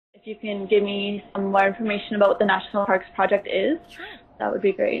if you can give me some more information about what the National Parks Project is, Sure. that would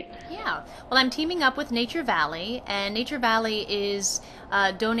be great. Yeah. Well, I'm teaming up with Nature Valley, and Nature Valley is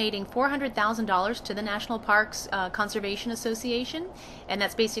donating $400,000 to the National Parks Conservation Association, and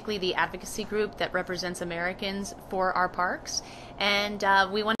that's basically the advocacy group that represents Americans for our parks. And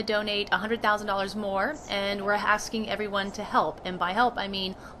we want to donate $100,000 more, and we're asking everyone to help. And by help, I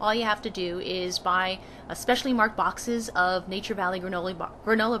mean all you have to do is buy specially marked boxes of Nature Valley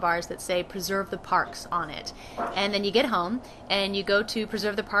granola bars that say "Preserve the Parks" on it. And then you get home and you go to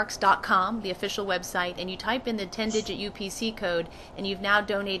preservetheparks.com, the official website, and you type in the 10-digit UPC code, and you've now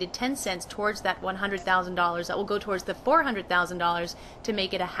donated 10 cents towards that $100,000 that will go towards the $400,000 to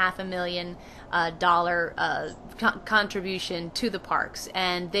make it a $500,000 contribution to the parks.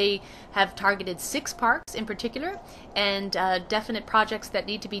 And they have targeted 6 parks in particular, and definite projects that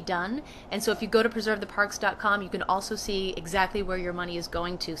need to be done. And so if you go to preservetheparks.com, you can also see exactly where your money is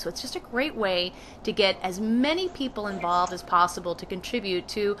going to. So it's just a great way to get as many people involved as possible to contribute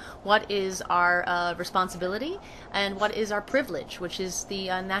to what is our responsibility and what is our privilege, which is the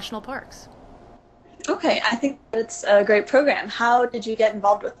national parks. Okay, I think it's a great program. How did you get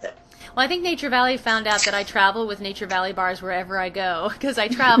involved with it? Well, I think Nature Valley found out that I travel with Nature Valley bars wherever I go, because I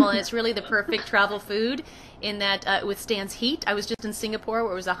travel, and it's really the perfect travel food in that it withstands heat. I was just in Singapore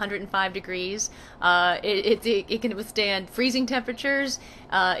where it was 105 degrees. It can withstand freezing temperatures.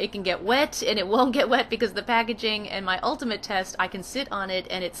 It can get wet, and it won't get wet because of the packaging. And my ultimate test, I can sit on it,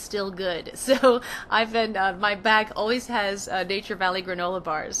 and it's still good. So I've been, my bag always has Nature Valley granola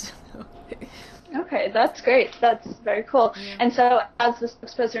bars. Okay, that's great. That's very cool. Yeah. And so as the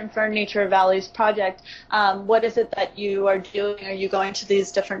spokesperson for Nature Valley's project, what is it that you are doing? Are you going to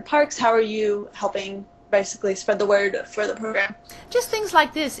these different parks? How are you helping basically spread the word for the program? Just things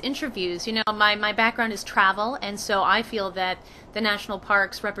like this, interviews. You know, my background is travel, and so I feel that the national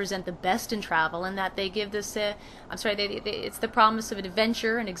parks represent the best in travel, and that they give this, it's the promise of an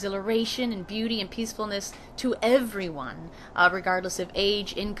adventure and exhilaration and beauty and peacefulness to everyone, regardless of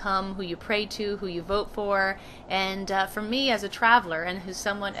age, income, who you pray to, who you vote for. And for me as a traveler and who's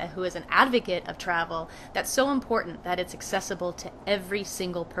someone who is an advocate of travel, that's so important that it's accessible to every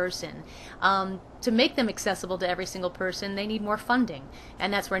single person. To make them accessible to every single person, they need more funding,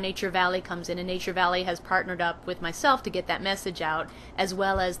 and that's where Nature Valley comes in. And Nature Valley has partnered up with myself to get that message out, as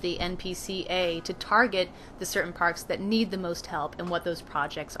well as the NPCA, to target the certain parks that need the most help and what those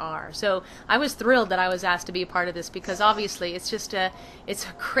projects are. So I was thrilled that I was asked to be a part of this, because obviously it's just a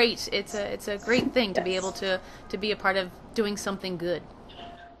great thing to be able to be a part of doing something good.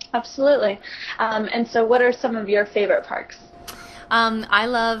 Absolutely. And so what are some of your favorite parks? I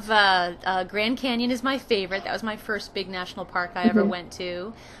love Grand Canyon is my favorite. That was my first big national park I ever went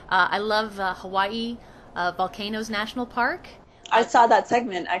to. I love Hawaii Volcanoes National Park. I saw that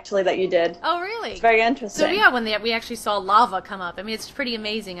segment actually that you did. Oh, really? It's very interesting. So yeah, when we actually saw lava come up. I mean, it's pretty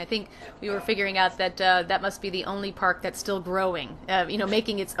amazing. I think we were figuring out that that must be the only park that's still growing,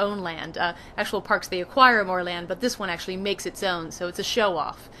 making its own land. Actual parks, they acquire more land, but this one actually makes its own. So it's a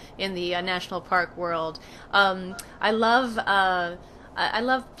show-off in the national park world. I love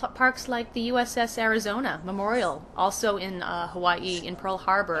parks like the USS Arizona Memorial, also in Hawaii, in Pearl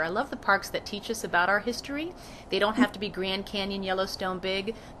Harbor. I love the parks that teach us about our history. They don't have to be Grand Canyon, Yellowstone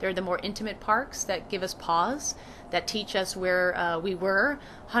big. They're the more intimate parks that give us pause, that teach us where we were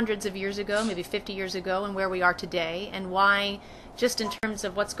hundreds of years ago, maybe 50 years ago, and where we are today, and why, just in terms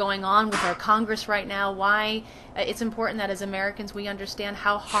of what's going on with our Congress right now, why it's important that as Americans we understand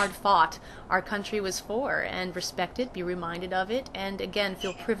how hard fought our country was for, and respect it, be reminded of it, and again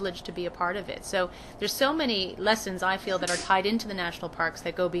feel privileged to be a part of it. So there's so many lessons I feel that are tied into the national parks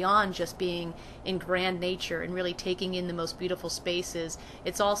that go beyond just being in grand nature and really taking in the most beautiful spaces.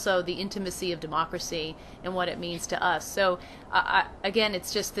 It's also the intimacy of democracy and what it means to us. So again,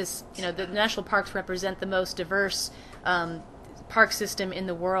 it's just this, the national parks represent the most diverse park system in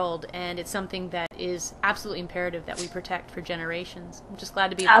the world, and it's something that is absolutely imperative that we protect for generations. I'm just glad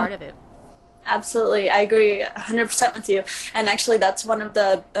to be a part of it. Absolutely. I agree 100% with you. And actually, that's one of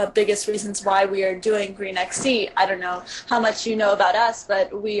the biggest reasons why we are doing GreenXC. I don't know how much you know about us,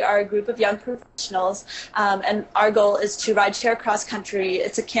 but we are a group of young professionals, and our goal is to ride share cross country.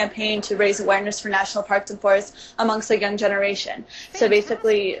 It's a campaign to raise awareness for national parks and forests amongst the young generation. So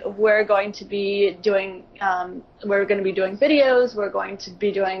basically, we're going to be doing videos, we're going to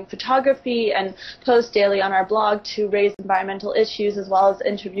be doing photography, and post daily on our blog to raise environmental issues, as well as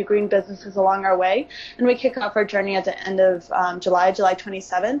interview green businesses along our way. And we kick off our journey at the end of July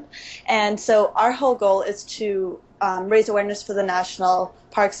 27th. And so our whole goal is to raise awareness for the national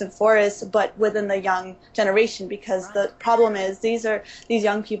parks and forests, but within the young generation, because the problem is these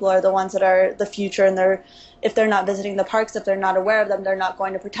young people are the ones that are the future, and if they're not visiting the parks, if they're not aware of them, they're not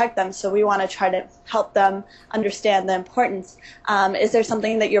going to protect them. So we want to try to help them understand the importance. Is there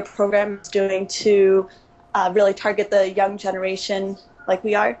something that your program is doing to really target the young generation like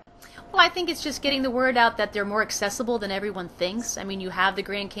we are? Well, I think it's just getting the word out that they're more accessible than everyone thinks. I mean, you have the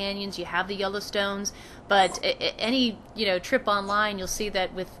Grand Canyons, you have the Yellowstones, but any trip online, you'll see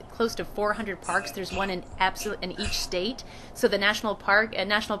that with close to 400 parks, there's one in each state. So the national park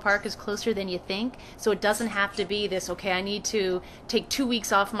is closer than you think. So it doesn't have to be this, okay, I need to take 2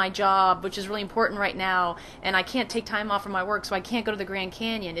 weeks off my job, which is really important right now, and I can't take time off from my work, so I can't go to the Grand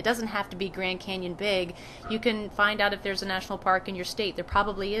Canyon. It doesn't have to be Grand Canyon big. You can find out if there's a national park in your state. There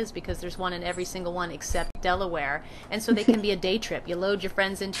probably is, because there's one in every single one except Delaware. And so they can be a day trip. You load your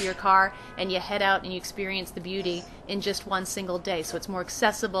friends into your car and you head out and you experience the beauty in just one single day. So it's more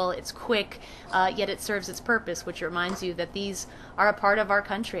accessible, it's quick, yet it serves its purpose, which reminds you that these are a part of our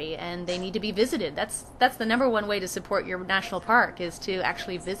country and they need to be visited. That's the number one way to support your national park, is to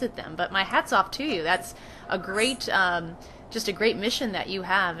actually visit them. But my hat's off to you. That's a great, just a great mission that you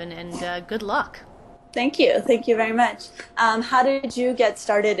have, and good luck. Thank you very much. How did you get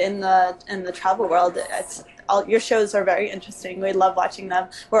started in the travel world? Your shows are very interesting. We love watching them.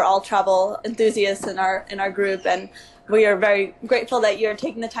 We're all travel enthusiasts in our group, and we are very grateful that you're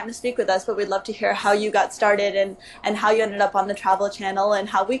taking the time to speak with us. But we'd love to hear how you got started and how you ended up on the Travel Channel, and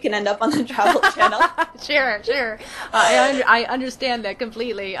how we can end up on the Travel Channel. Sure. I understand that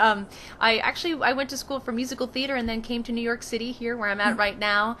completely. I went to school for musical theater and then came to New York City, here where I'm at right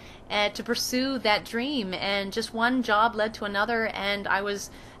now, to pursue that dream. And just one job led to another, and I was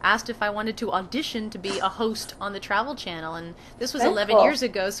asked if I wanted to audition to be a host on the Travel Channel, and this was 11 years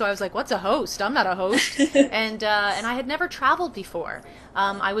ago. So I was like, "What's a host? I'm not a host." and I had never traveled before.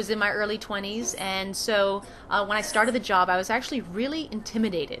 I was in my early 20s, and so when I started the job, I was actually really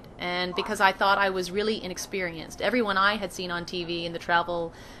intimidated, and because I thought I was really inexperienced. Everyone I had seen on TV in the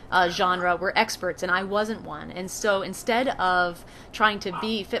travel genre were experts, and I wasn't one. And so instead of trying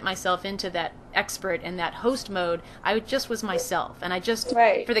to fit myself into that expert and that host mode, I just was myself, and I just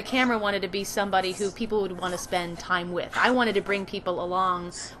for the camera wanted to be somebody who people would want to spend time with. I wanted to bring people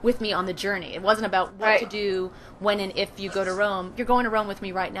along with me on the journey. It wasn't about what to do when and if you go to Rome. You're going to Rome with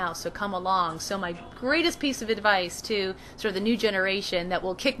me right now, so come along. So my greatest piece of advice to sort of the new generation that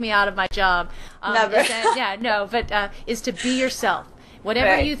will kick me out of my job Never. Is to be yourself.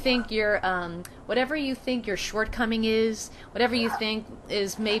 Whatever you think your shortcoming is, whatever you think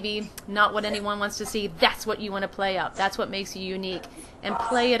is maybe not what anyone wants to see, that's what you want to play up. That's what makes you unique, and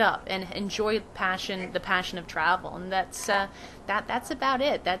play it up and enjoy the passion of travel. And that's about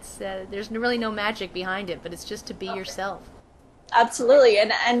it. There's really no magic behind it, but it's just to be yourself. Absolutely,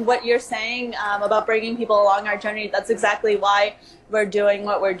 and what you're saying about bringing people along our journey, that's exactly why we're doing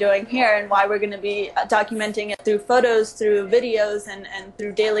what we're doing here, and why we're going to be documenting it through photos, through videos, and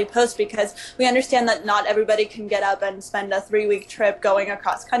through daily posts, because we understand that not everybody can get up and spend a 3-week trip going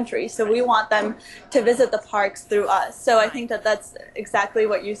across country. So we want them to visit the parks through us. So I think that that's exactly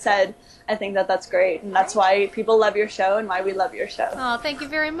what you said. I think that that's great, and that's why people love your show and why we love your show. Oh, thank you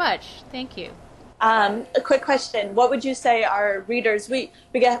very much. Thank you. A quick question: what would you say our readers? We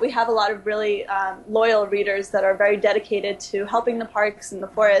have a lot of really loyal readers that are very dedicated to helping the parks and the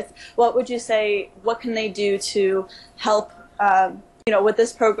forests. What would you say? What can they do to help? With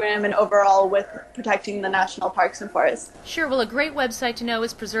this program and overall with protecting the national parks and forests? Sure. Well, a great website to know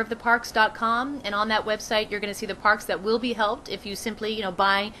is preservetheparks.com, and on that website you're going to see the parks that will be helped if you simply,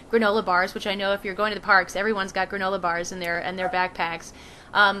 buy granola bars, which I know if you're going to the parks, everyone's got granola bars in their backpacks.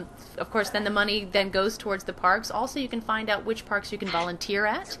 Of course, then the money then goes towards the parks. Also, you can find out which parks you can volunteer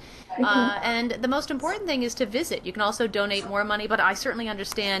at. And the most important thing is to visit. You can also donate more money, but I certainly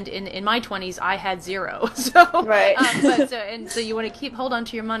understand in my 20s I had zero. So so you want to hold on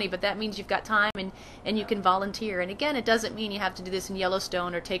to your money, but that means you've got time and you can volunteer. And again, it doesn't mean you have to do this in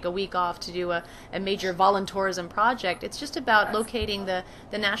Yellowstone or take a week off to do a major voluntourism project. It's just about locating the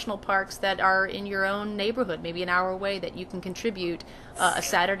national parks that are in your own neighborhood, maybe an hour away, that you can contribute a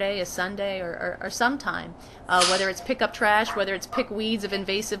Saturday, a Sunday, or sometime. Whether it's pick up trash, whether it's pick weeds of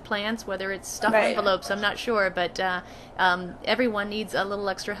invasive plants, whether it's stuff envelopes, I'm not sure, but everyone needs a little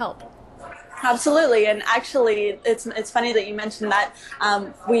extra help. Absolutely, and actually, it's funny that you mentioned that.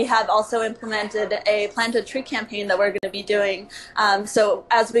 We have also implemented a plant a tree campaign that we're going to be doing. So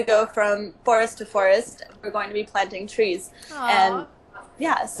as we go from forest to forest, we're going to be planting trees. Aww. And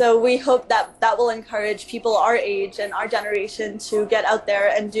Yeah, so we hope that that will encourage people our age and our generation to get out there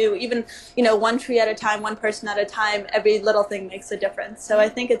and do even, one tree at a time, one person at a time. Every little thing makes a difference. So I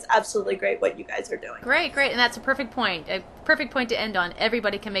think it's absolutely great what you guys are doing. Great, great. And that's a perfect point. A perfect point to end on.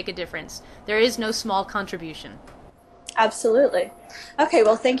 Everybody can make a difference. There is no small contribution. Absolutely. Okay,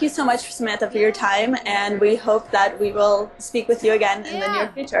 well, thank you so much, Samantha, for your time, and we hope that we will speak with you again in the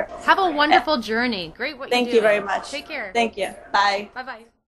near future. Have a wonderful journey. Great what you're doing. Thank you very much. Take care. Thank you. Bye. Bye-bye.